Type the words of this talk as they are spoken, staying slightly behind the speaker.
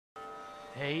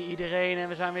Hey iedereen en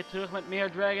we zijn weer terug met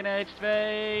meer Dragon Age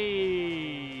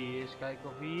 2. Eens kijken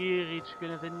of we hier iets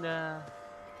kunnen vinden.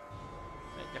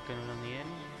 Nee, daar kunnen we nog niet in.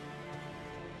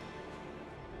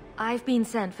 I've been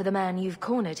sent for the man you've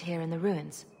cornered here in the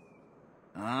ruins.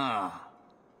 Ah,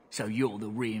 so you're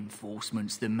the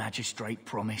reinforcements the magistrate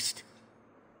promised.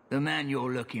 The man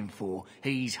you're looking for,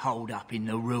 he's holed up in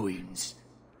the ruins.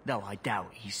 Though I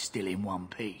doubt he's still in one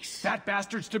piece. That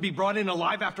bastard's to be brought in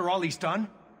alive after all he's done?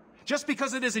 Just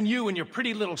because it isn't you and your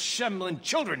pretty little Shemlin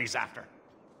children he's after.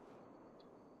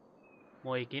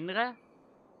 Mooie kinderen.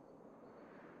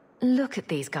 Look at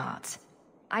these guards.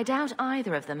 I doubt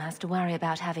either of them has to worry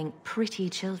about having pretty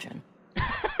children.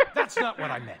 That's not what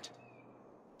I meant.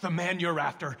 The man you're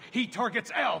after, he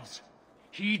targets elves.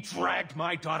 He dragged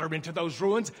my daughter into those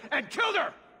ruins and killed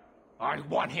her! I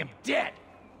want him dead!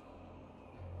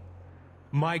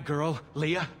 My girl,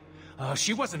 Leah,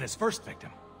 she wasn't his first victim.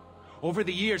 Over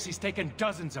the years, he's taken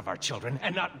dozens of our children,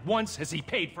 and not once has he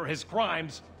paid for his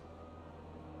crimes.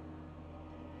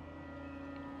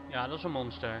 Ja, dat is een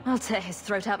monster. I'll tear his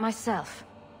throat out myself.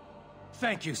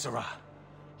 Thank you, Sarah.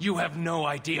 You have no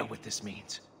idea what this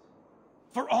means.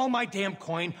 For all my damn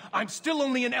coin, I'm still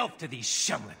only an elf to these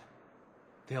Shemlin.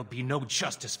 There'll be no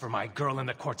justice for my girl in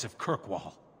the courts of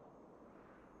Kirkwall.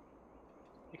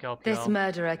 Ik help je This wel.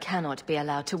 murderer cannot be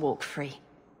allowed to walk free.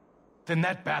 Then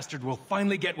that bastard will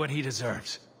finally get what he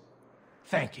deserves.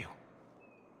 Thank you.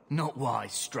 Not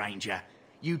wise, stranger.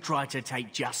 You try to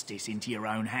take justice into your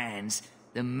own hands,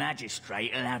 the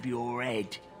magistrate'll have your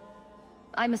head.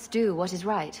 I must do what is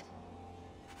right.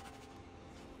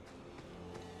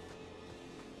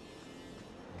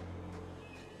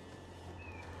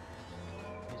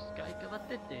 Eens kijken wat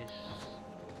dit is.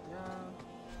 Ja.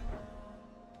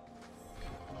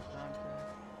 Nog ruimte.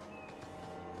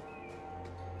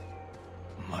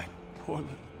 My poor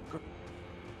little girl.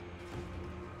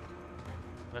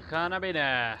 We gaan naar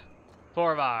binnen.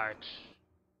 Voorwaarts.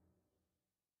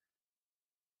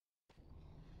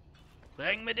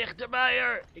 Breng me dichterbij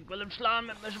er. Ik wil hem slaan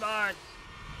met mijn zwaard.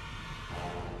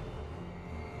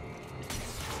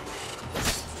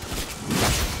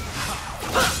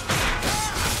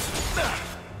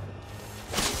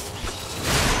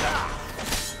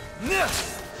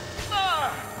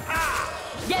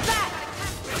 Get back!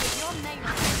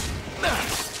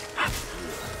 I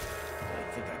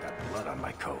think I got blood on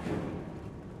my coat.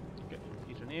 Oké,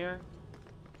 iets er neer.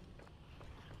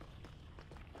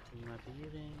 Doen we even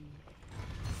hierin.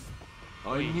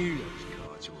 I knew those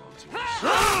cards were onto us.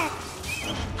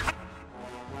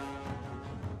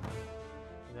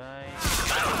 Zij.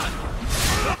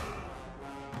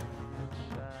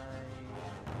 Zij.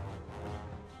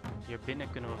 Hier binnen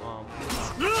kunnen we gewoon.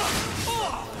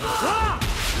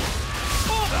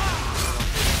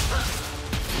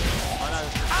 Oh, nou,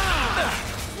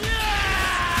 dat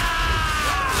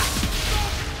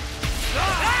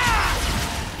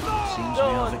Seems we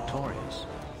are victorious.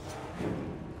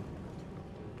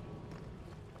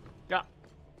 Ja.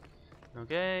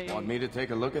 Oké. Want me to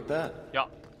take a look at that? Ja.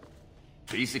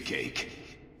 Piece of cake.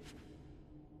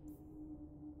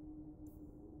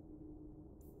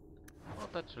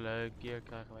 Altijd zo leuk. Hier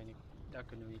krijgen wij niet. Daar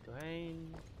kunnen we niet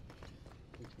doorheen.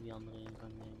 Moeten we die andere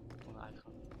ingang nemen. Van de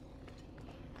uitgang.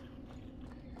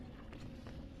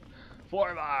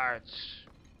 Voorwaarts.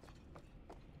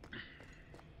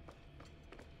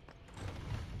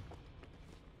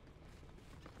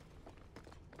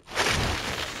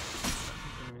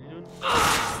 Dat kunnen we niet doen.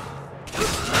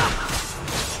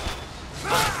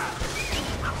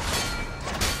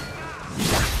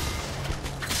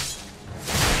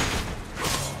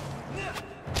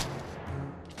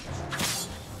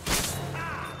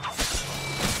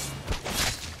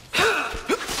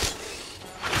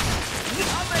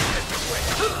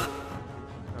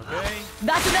 Oké.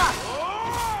 That's enough!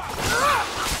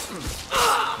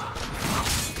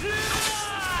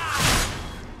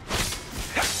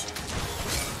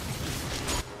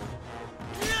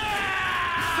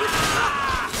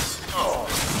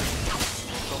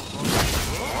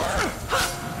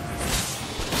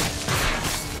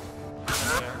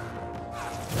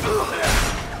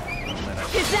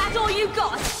 Is that all you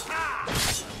got?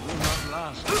 Will not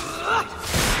last at this rate.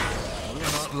 Will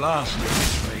not last at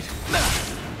this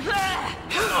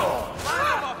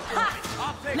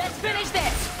rate. Let's finish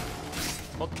this!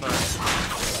 Wat maar.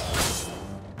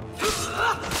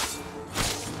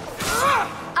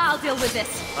 I'll deal with this.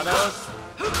 Hallo.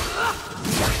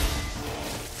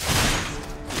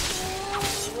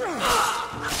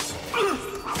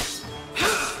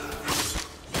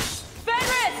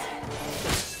 Fenris!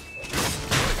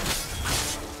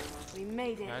 We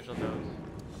made it. Hij is al dood.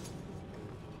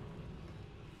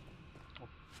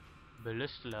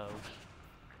 Belusteloos.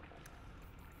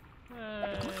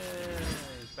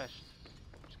 Best.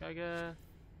 Eens kijken.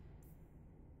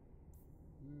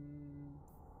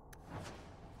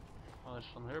 Alles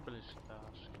van Herbalist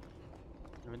task.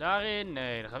 Kunnen we daarin?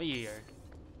 Nee, dan gaan we hier.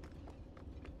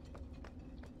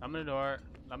 Laat me erdoor.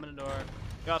 Laat me erdoor.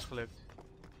 Ja, is gelukt.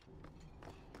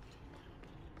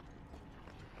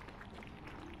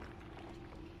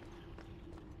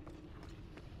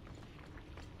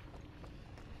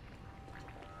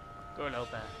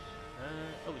 Doorlopen.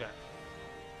 Oh, daar.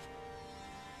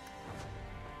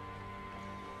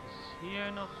 Is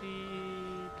hier nog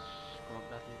iets? Kom op,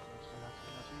 laat zien.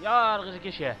 Ja, er is een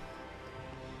kistje.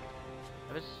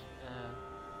 Dat is,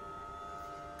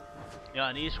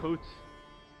 ja, die is goed.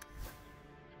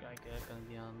 Even kijken, kan ik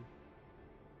die aan?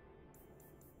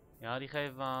 Ja, die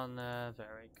geven we aan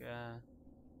Varric.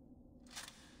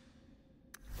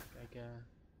 Kijken.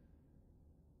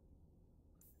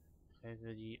 Geven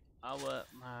we die oude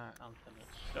maar aan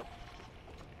Thanos. Zo.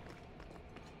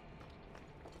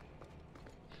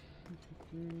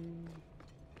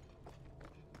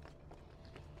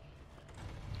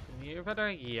 Kunnen we hier verder?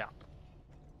 Ja.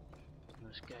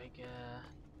 Eens kijken.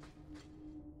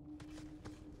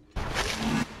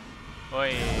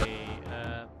 Hoi.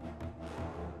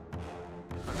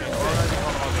 Oké,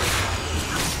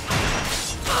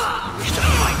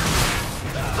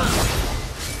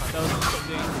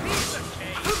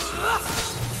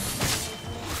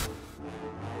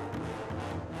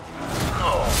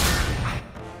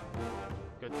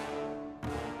 Good.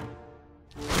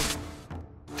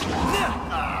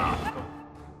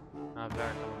 Nou, het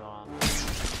werkt allemaal wel aan.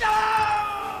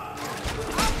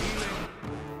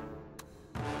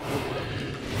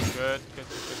 Good.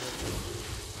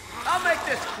 I'll make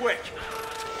this quick.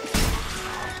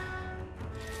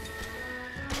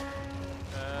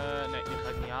 Nee, die ga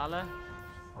ik niet halen.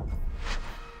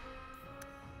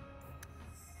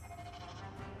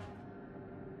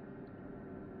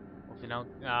 Of die nou...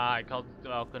 Ja, ik had het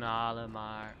wel kunnen halen,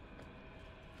 maar...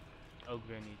 Ook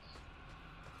weer niet.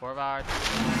 Voorwaarts.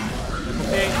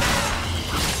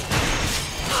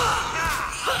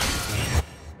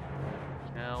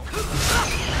 Snel.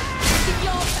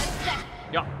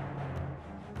 Ja.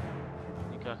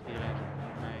 Die krijgt iedereen.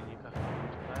 Nee, die krijgt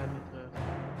iedereen weer terug.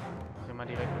 Begin maar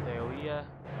direct met AOE'en.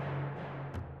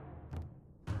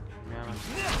 Ja,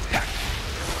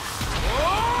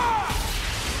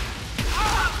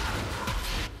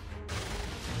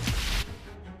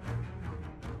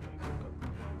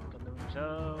 kan doen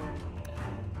zo.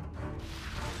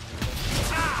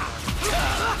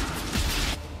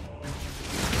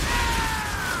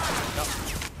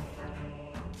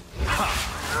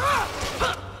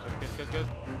 Good.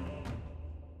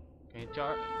 Kun je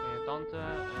tante? Nee,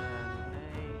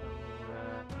 dan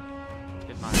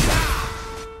dit maken.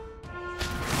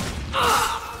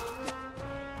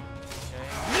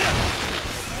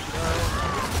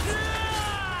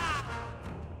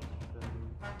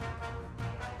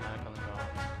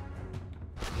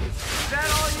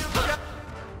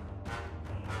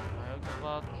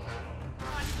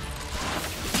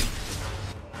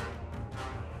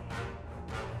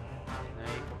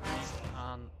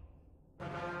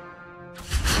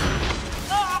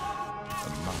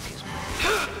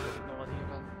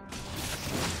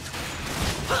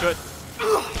 Good.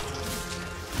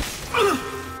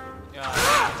 Ja, ik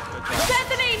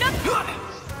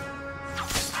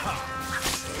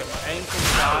heb maar één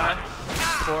commentaar.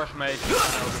 Force Mage en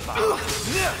overpower.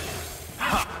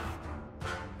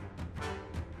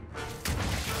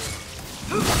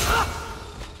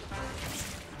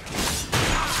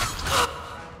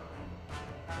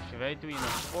 Als je weet hoe je met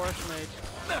Force Mage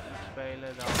moet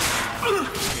spelen, dan kun je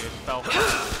het spel gaan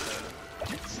spelen.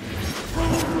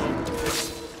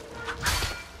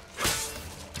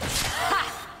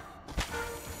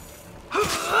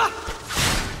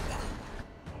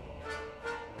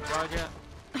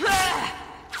 Ik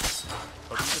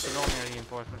hoop niet dat er nog meer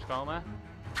reinforcements komen.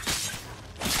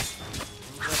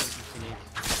 Dat is hij niet.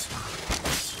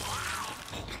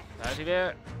 Daar is hij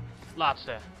weer.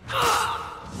 Laatste. Ja,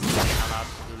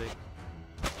 laatste bedoel ik.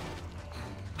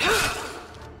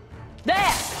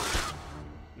 There!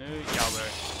 Nu jouw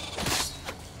beurt.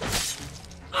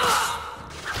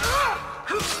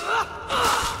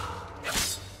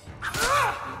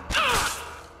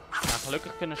 Nou,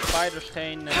 gelukkig kunnen spiders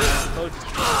geen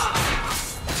poties maken.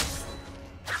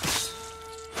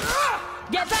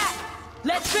 Get back!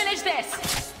 Let's finish this!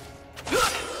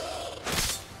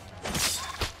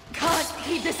 Can't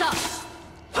keep this up!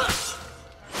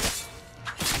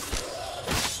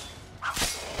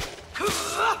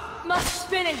 Must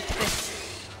finish this!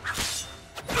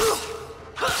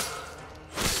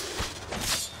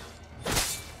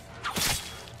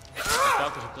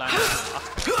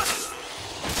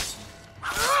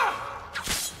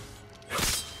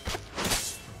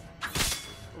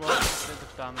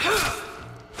 staan.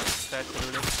 Sterk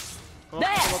bedoel ik. Kom op,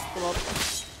 kom op, kom op.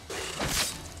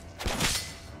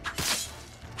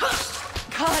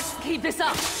 Can't keep this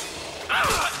up.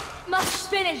 Must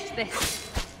finish this.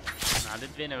 Nou,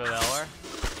 dit winnen we wel hoor.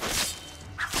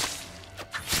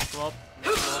 Kom op.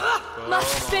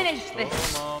 Must finish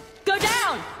this. Kom op. Go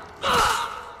down.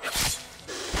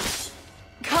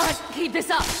 Can't keep this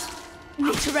up.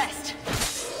 Need to rest.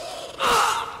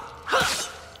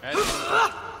 Ja,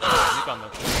 nu kan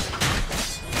dat.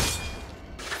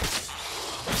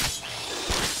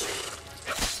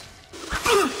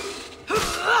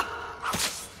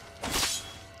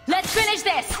 Let's finish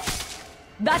this.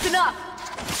 That's enough.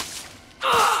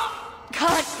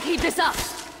 Can't keep this up.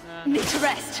 Need to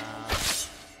rest.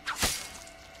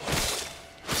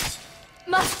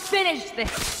 Must finish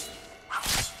this.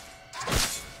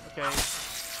 Oké. At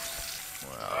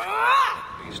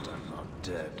least I'm not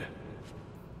dead.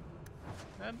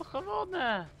 We hebben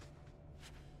gewonnen.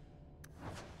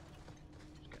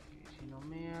 Eens kijken, is hier nog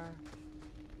meer?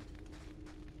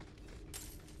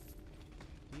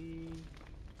 Die.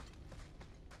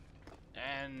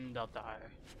 En dat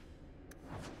daar.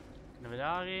 Kunnen we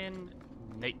daarin?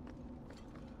 Nee.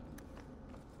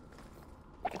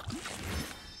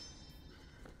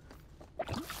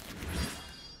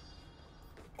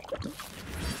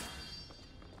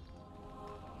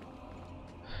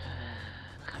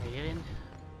 Dan gaan we hierin.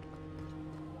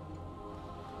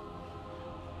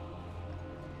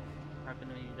 Waar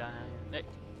kunnen we niet daar? Nee.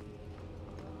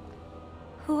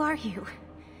 Who are you?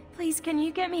 Please, can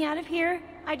you get me out of here?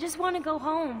 I just want to go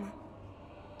home.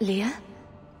 Leah?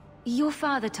 Your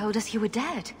father told us you were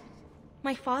dead.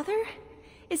 My father?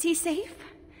 Is he safe?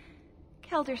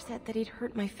 Kelder said that he'd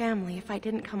hurt my family if I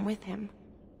didn't come with him.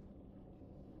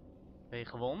 Ben je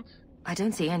gewond? I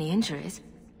don't see any injuries.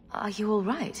 Are you all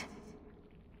right?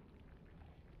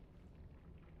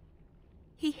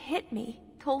 He hit me,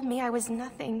 told me I was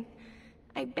nothing.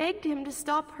 I begged him to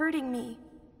stop hurting me.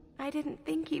 I didn't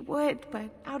think he would, but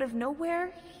out of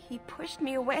nowhere, he pushed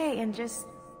me away and just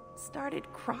started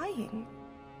crying.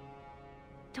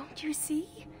 Don't you see?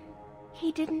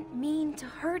 He didn't mean to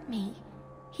hurt me.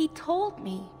 He told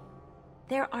me.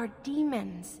 There are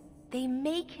demons. They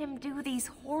make him do these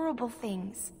horrible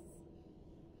things.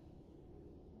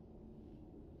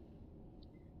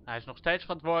 Hij is nog steeds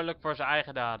verantwoordelijk voor zijn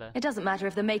eigen daden. It doesn't matter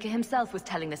if the Maker himself was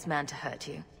telling this man to hurt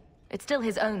you. It's still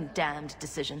his own damned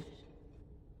decision.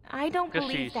 I don't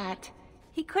believe Precies. that.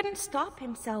 He couldn't stop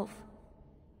himself.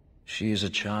 She is a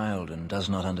child and does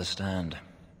not understand.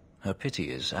 Her pity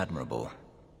is admirable,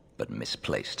 but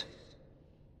misplaced.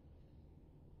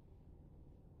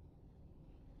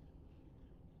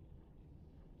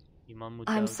 Die man moet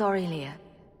I'm dood. sorry, Leah.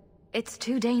 It's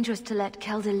too dangerous to let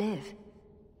Kelder live.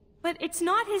 But it's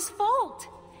not his fault.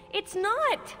 It's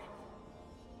not.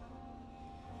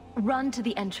 Run to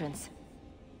the entrance.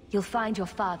 You'll find your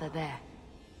father there.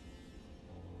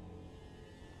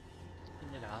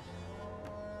 Inderdaad.